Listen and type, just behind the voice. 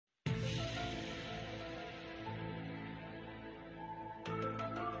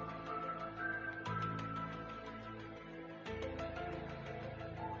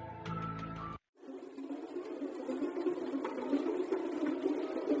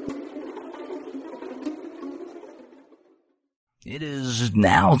It is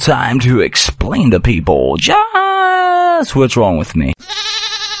now time to explain to people just what's wrong with me.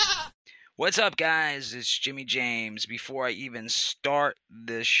 What's up, guys? It's Jimmy James. Before I even start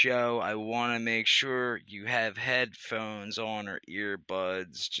this show, I want to make sure you have headphones on or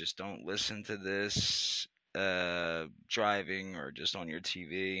earbuds. Just don't listen to this driving or just on your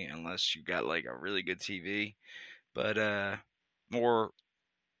TV unless you got like a really good TV. But or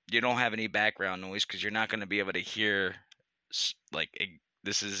you don't have any background noise because you're not going to be able to hear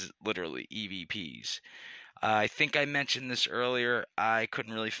this is literally EVPs. I think I mentioned this earlier. I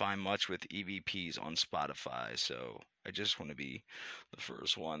couldn't really find much with EVPs on Spotify, so I just want to be the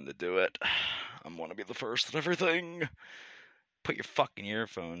first one to do it. I want to be the first at everything. Put your fucking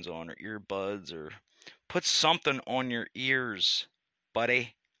earphones on or earbuds or put something on your ears,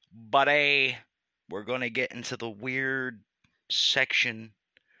 buddy. Buddy, we're going to get into the weird section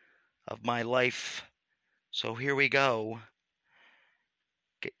of my life. So here we go.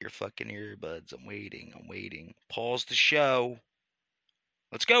 Get your fucking earbuds. I'm waiting. Pause the show.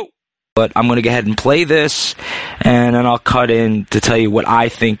 Let's go. But I'm going to go ahead and play this, and then I'll cut in to tell you what I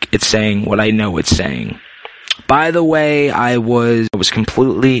think it's saying, what I know it's saying. By the way, I was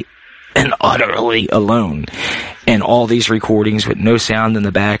completely and utterly alone in all these recordings with no sound in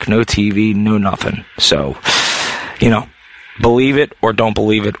the back, no TV, no nothing. So, believe it or don't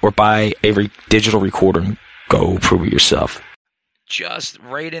believe it, or buy a digital recorder and go prove it yourself. Just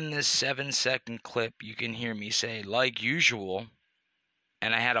right in this 7-second clip, you can hear me say, like usual,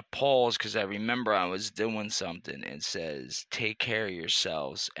 and I had to pause because I remember I was doing something. It says, take care of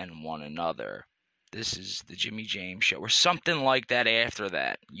yourselves and one another. This is the Jimmy James Show, or something like that after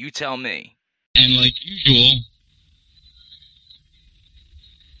that. You tell me. And like usual,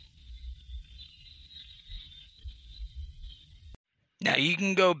 now you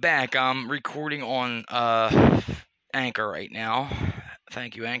can go back. I'm recording on Anchor right now.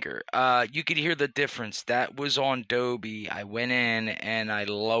 Thank you, Anchor. You could hear the difference. That was on Dolby. I went in and I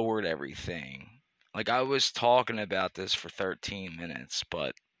lowered everything. Like, I was talking about this for 13 minutes,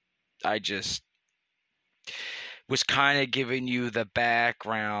 but I just was kind of giving you the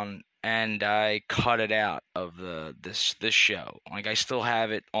background, and I cut it out of this show. Like, I still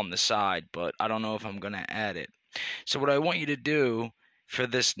have it on the side, but I don't know if I'm gonna add it. So what I want you to do for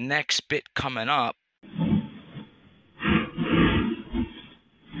this next bit coming up.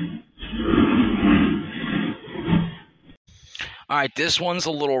 Alright, this one's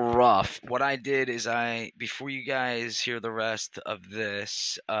a little rough. What I did is before you guys hear the rest of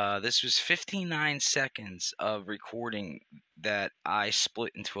this, this was 59 seconds of recording that I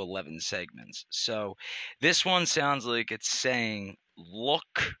split into 11 segments. So this one sounds like it's saying,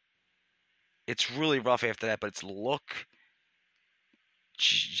 look, it's really rough after that, but it's look,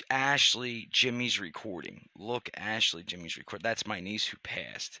 Ashley, Jimmy's recording. Look, Ashley, Jimmy's recording. That's my niece who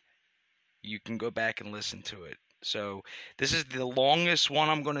passed. You can go back and listen to it. So this is the longest one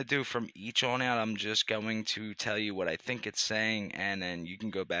I'm going to do from each on out. I'm just going to tell you what I think it's saying, and then you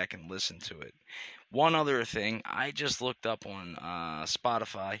can go back and listen to it. One other thing, I just looked up on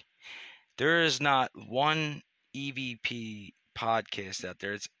Spotify. There is not one EVP podcast out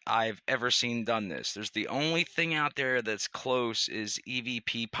there I've ever seen done this. There's the only thing out there that's close is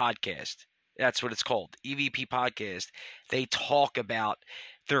EVP Podcast. That's what it's called, EVP Podcast. They talk about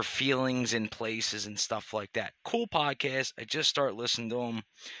their feelings in places and stuff like that. Cool podcast. I just start listening to them.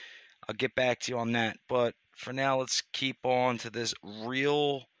 I'll get back to you on that. But for now, let's keep on to this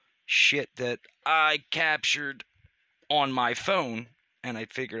real shit that I captured on my phone, and I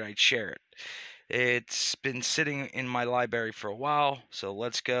figured I'd share it. It's been sitting in my library for a while, so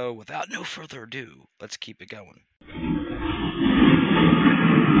let's go. Without no further ado, let's keep it going.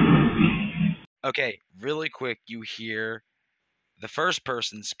 Okay, really quick, you hear the first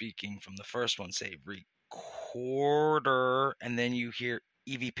person speaking from the first one say recorder, and then you hear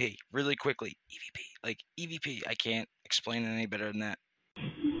EVP really quickly. EVP, like EVP. I can't explain it any better than that.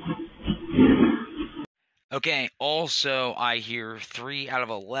 Okay, also I hear 3 out of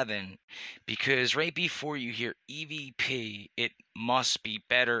 11 because right before you hear EVP, it must be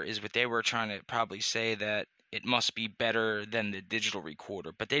better is what they were trying to probably say, that it must be better than the digital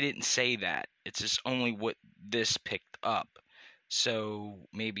recorder, but they didn't say that. It's just only what this picked up. So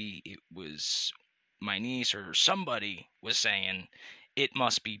maybe it was my niece or somebody was saying it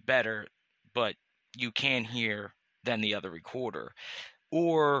must be better, but you can hear than the other recorder.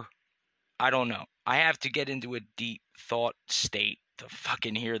 Or, I don't know. I have to get into a deep thought state to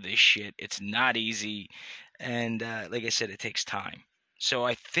fucking hear this shit. It's not easy. And like I said, it takes time. So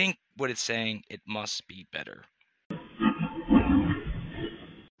I think what it's saying, it must be better.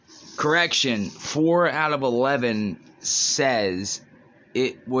 Correction, 4 out of 11 says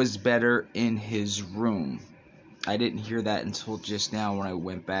it was better in his room. I didn't hear that until just now when I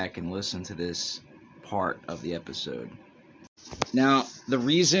went back and listened to this part of the episode. Now, the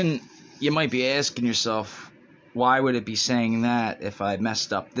reason you might be asking yourself, why would it be saying that if I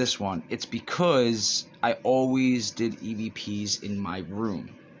messed up this one? It's because I always did EVPs in my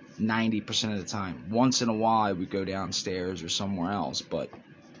room, 90% of the time. Once in a while, I would go downstairs or somewhere else, but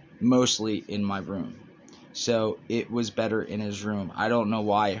mostly in my room. So it was better in his room. I don't know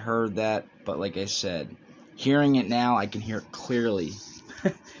why I heard that, but like I said, hearing it now, I can hear it clearly.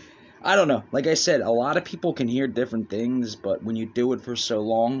 I don't know. Like I said, a lot of people can hear different things, but when you do it for so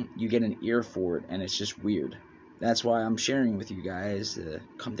long, you get an ear for it, and it's just weird. That's why I'm sharing with you guys.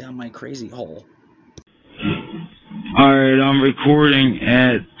 Come down my crazy hole. Alright, I'm recording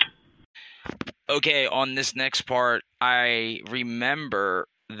at... Okay, on this next part, I remember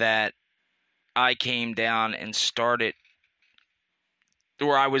that I came down and started...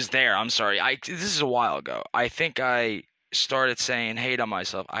 Or I was there, I'm sorry. This is a while ago. I think I started saying, hey to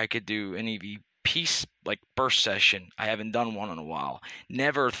myself, I could do an EVP like burst session. I haven't done one in a while.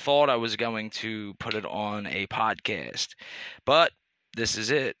 Never thought I was going to put it on a podcast. But this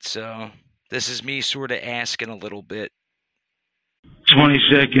is it. So this is me sort of asking a little bit. 20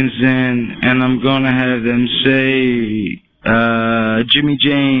 seconds in, and I'm going to have them say, Jimmy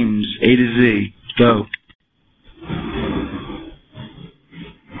James, A to Z. Go.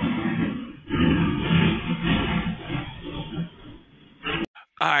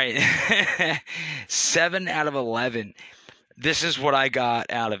 All right, 7 out of 11. This is what I got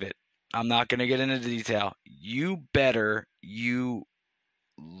out of it. I'm not going to get into detail. You better, you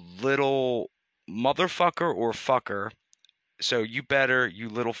little motherfucker or fucker. So you better, you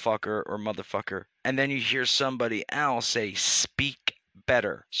little fucker or motherfucker. And then you hear somebody else say, speak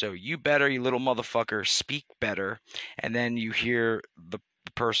better. So you better, you little motherfucker, speak better. And then you hear the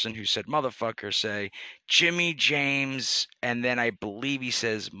person who said motherfucker say Jimmy James, and then I believe he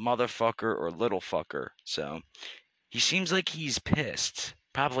says motherfucker or little fucker. So he seems like he's pissed,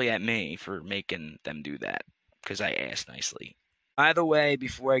 probably at me for making them do that, because I asked nicely. By the way,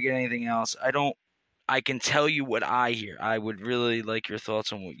 before I get anything else, I can tell you what I hear. I would really like your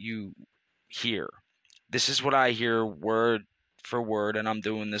thoughts on what you hear. This is what I hear word for word, and I'm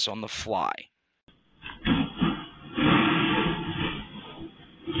doing this on the fly.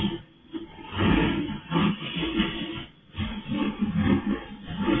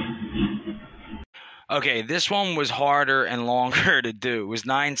 Okay, this one was harder and longer to do. It was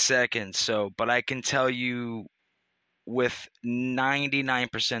 9 seconds, but I can tell you with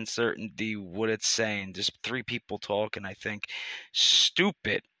 99% certainty what it's saying. Just 3 people talking, I think.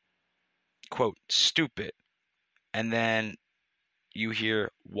 Stupid. Quote, stupid. And then you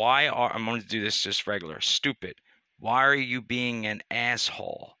hear, I'm going to do this just regular. Stupid. Why are you being an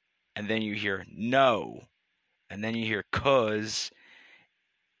asshole? And then you hear, no. And then you hear, 'cause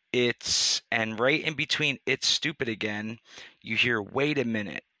it's, and right in between it's stupid again, you hear, wait a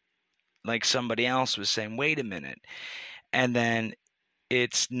minute. Like somebody else was saying, wait a minute. And then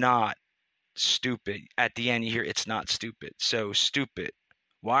it's not stupid. At the end, you hear, it's not stupid. So, stupid.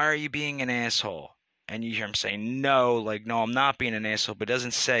 Why are you being an asshole? And you hear him saying, no, like, no, I'm not being an asshole. But it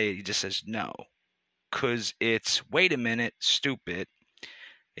doesn't say it. He just says, no. 'Cause it's, wait a minute, stupid.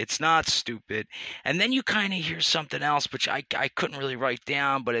 It's not stupid. And then you kind of hear something else, which I couldn't really write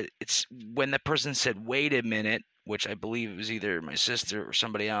down, but it's when the person said, wait a minute, which I believe it was either my sister or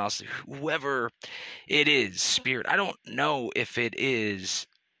somebody else, whoever it is, spirit. I don't know if it is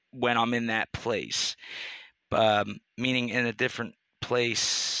when I'm in that place, meaning in a different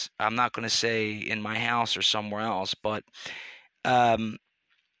place. I'm not going to say in my house or somewhere else, but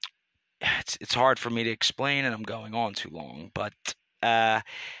it's hard for me to explain, and I'm going on too long, but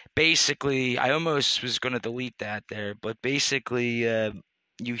basically, I almost was going to delete that there, but basically,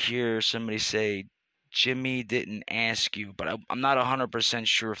 you hear somebody say, Jimmy didn't ask you, but I'm not 100%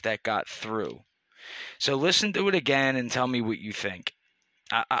 sure if that got through. So listen to it again and tell me what you think.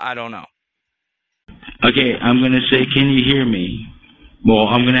 I don't know. Okay, I'm going to say, can you hear me? Well,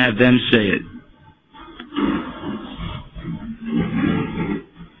 I'm going to have them say it.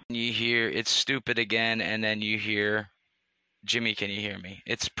 You hear, it's stupid again, and then you hear, Jimmy, can you hear me?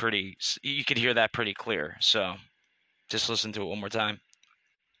 It's pretty, you could hear that pretty clear. So just listen to it one more time.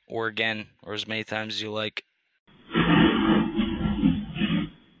 Or again, or as many times as you like.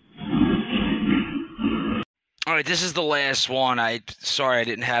 All right, this is the last one. Sorry I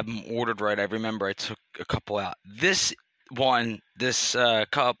didn't have them ordered right. I remember I took a couple out. This one, this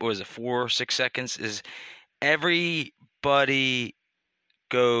cup, was it 4 or 6 seconds? Is everybody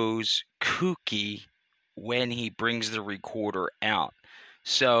goes kooky when he brings the recorder out.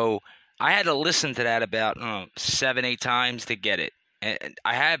 So I had to listen to that about 7-8 times to get it. And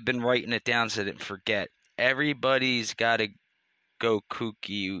I have been writing it down so I didn't forget. Everybody's got to go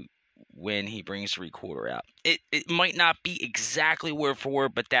kooky when he brings the recorder out. It might not be exactly word for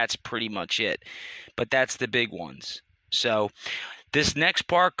word, but that's pretty much it. But that's the big ones. So this next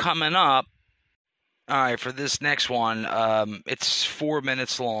part coming up, all right, for this next one, it's 4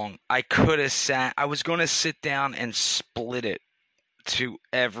 minutes long. I was going to sit down and split it to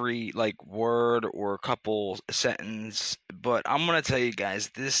every word or a couple sentence, but I'm going to tell you guys,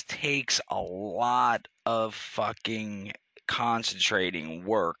 this takes a lot of fucking concentrating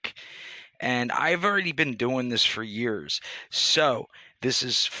work. And I've already been doing this for years. So this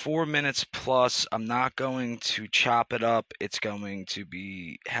is 4 minutes plus. I'm not going to chop it up. It's going to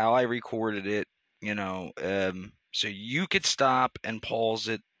be how I recorded it, so you could stop and pause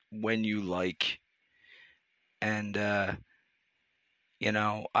it when you like. And, I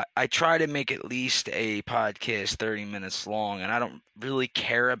try to make at least a podcast 30 minutes long, and I don't really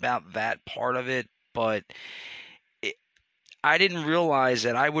care about that part of it, but I didn't realize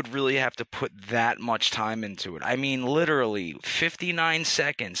that I would really have to put that much time into it. I mean, literally 59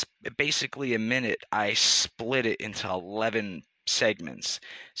 seconds, basically a minute, I split it into 11 segments.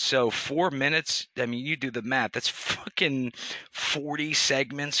 So 4 minutes, I mean, you do the math. That's fucking 40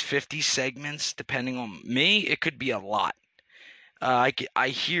 segments, 50 segments, depending on me. It could be a lot. I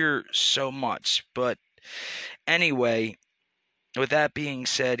hear so much. But anyway, with that being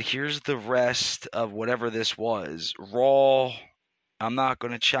said, here's the rest of whatever this was. Raw. I'm not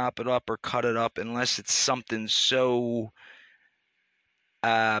going to chop it up or cut it up unless it's something so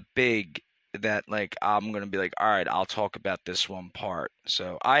big that I'm going to be like, all right, I'll talk about this one part.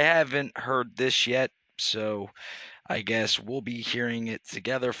 So I haven't heard this yet, so I guess we'll be hearing it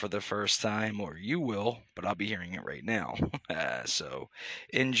together for the first time, or you will, but I'll be hearing it right now. So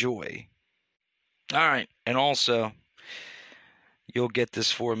enjoy. All right, and also, you'll get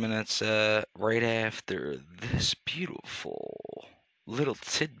this 4 minutes right after this beautiful little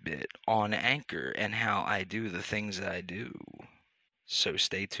tidbit on Anchor and how I do the things that I do. So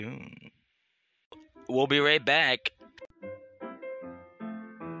stay tuned. We'll be right back.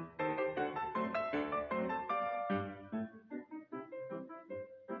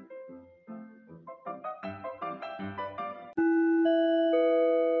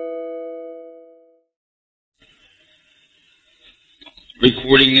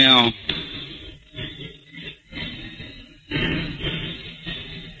 Recording now.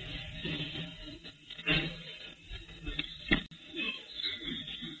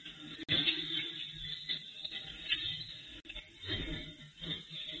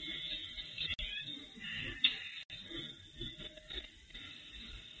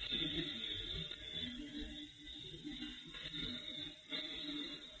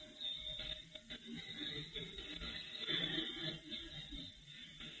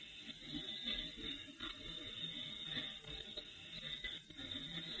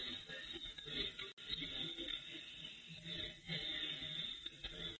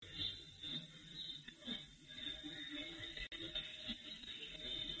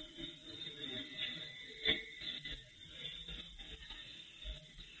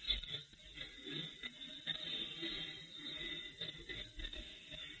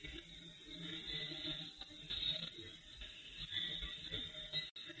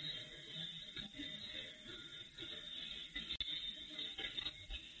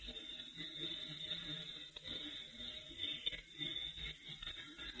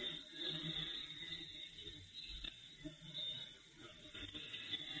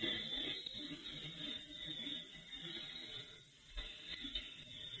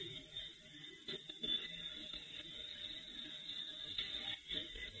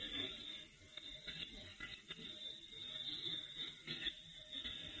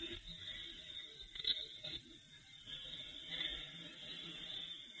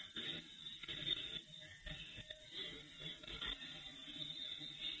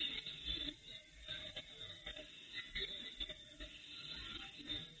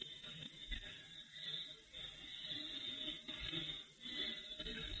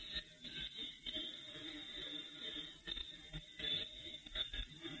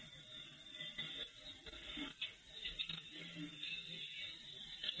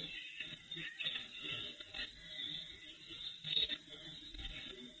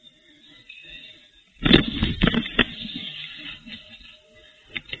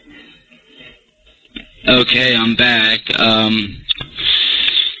 Okay, I'm back.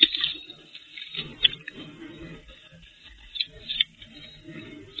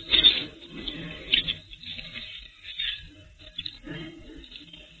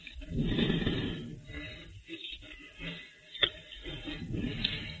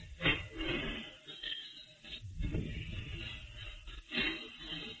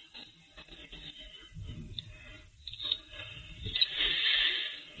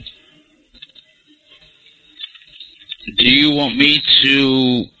 Do you want me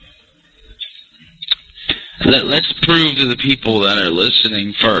to... Let's prove to the people that are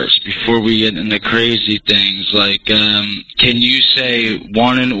listening first, before we get into crazy things. Like, can you say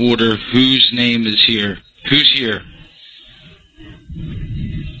one in order whose name is here? Who's here?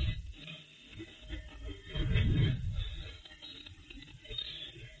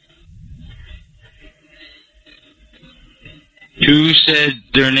 Who said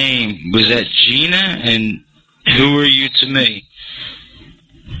their name? Was that Gina? And who are you to me?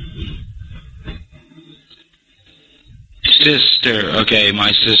 Sister. Okay,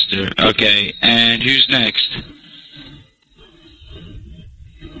 my sister. Okay, and who's next?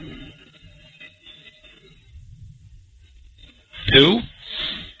 Who?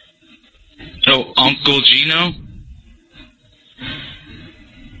 Oh, Uncle Gino?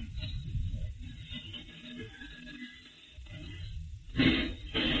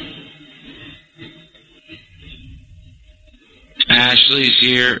 Ashley's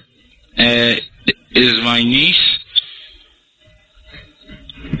here. Is my niece?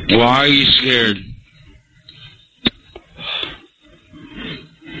 Why are you scared?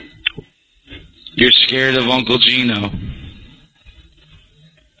 You're scared of Uncle Gino.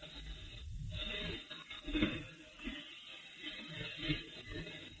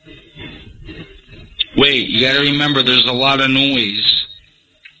 Wait, you gotta remember there's a lot of noise.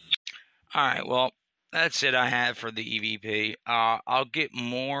 Alright, well, that's it I have for the EVP. I'll get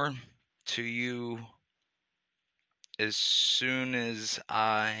more to you as soon as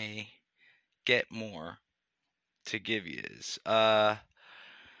I get more to give you.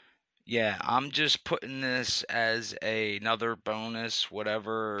 Yeah, I'm just putting this as another bonus,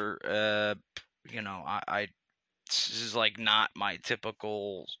 whatever. This is like not my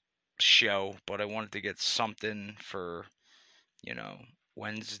typical show, but I wanted to get something for,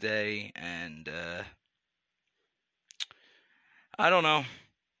 Wednesday, and I don't know.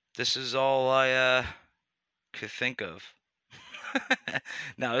 This is all I could think of.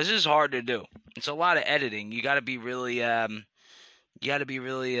 No, this is hard to do. It's a lot of editing. You got to be really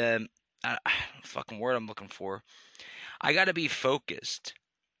fucking word I'm looking for. I got to be focused.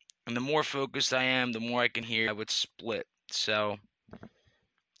 And the more focused I am, the more I can hear. I would split. So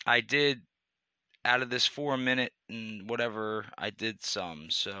I did, out of this 4 minute and whatever, I did some.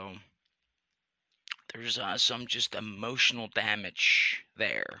 So there's some just emotional damage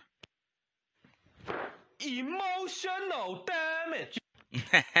there. Emotional damage.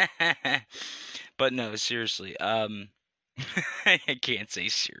 But no, seriously. I can't say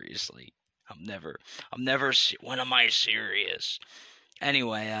seriously. I'm never. When am I serious?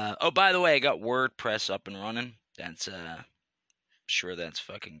 Anyway, oh, by the way, I got WordPress up and running. That's sure that's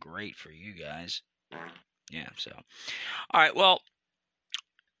fucking great for you guys. Yeah. So, all right. Well,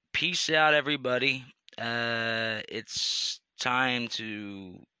 peace out, everybody. It's time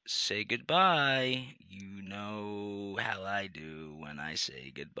to say goodbye. You know how I do when I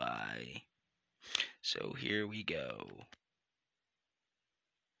say goodbye. So here we go.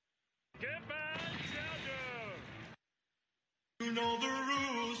 Goodbye, soldier. You know the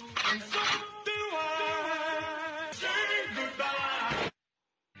rules, and so do I. Say goodbye.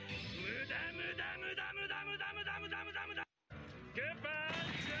 Goodbye,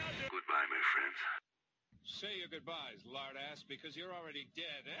 soldier. Goodbye, my friends. Say your goodbyes, lard ass, because you're already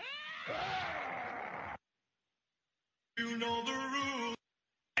dead. You know the rules.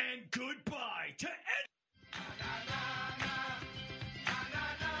 And goodbye to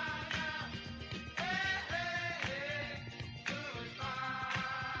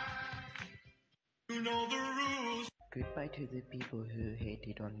You know the rules. Goodbye to the people who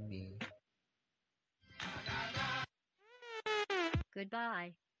hated on me.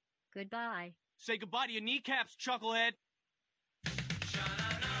 Goodbye. Goodbye. Say goodbye to your kneecaps, chucklehead.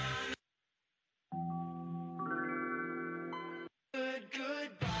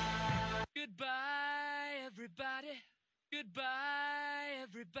 Goodbye. Goodbye, everybody. Goodbye,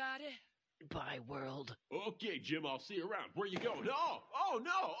 everybody. Goodbye, world. Okay, Jim, I'll see you around. Where you going? No! Oh,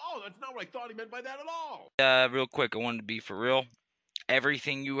 no! Oh, that's not what I thought he meant by that at all! Real quick, I wanted to be for real.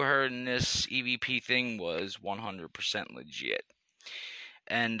 Everything you heard in this EVP thing was 100% legit.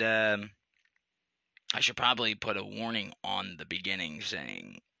 And I should probably put a warning on the beginning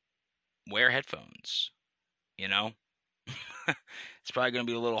saying, wear headphones. You know? It's probably going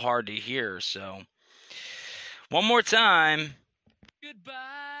to be a little hard to hear, so. One more time.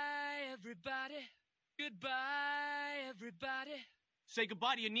 Goodbye, everybody. Goodbye, everybody. Say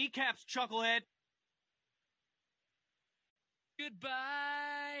goodbye to your kneecaps, chucklehead.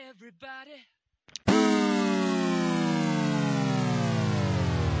 Goodbye, everybody.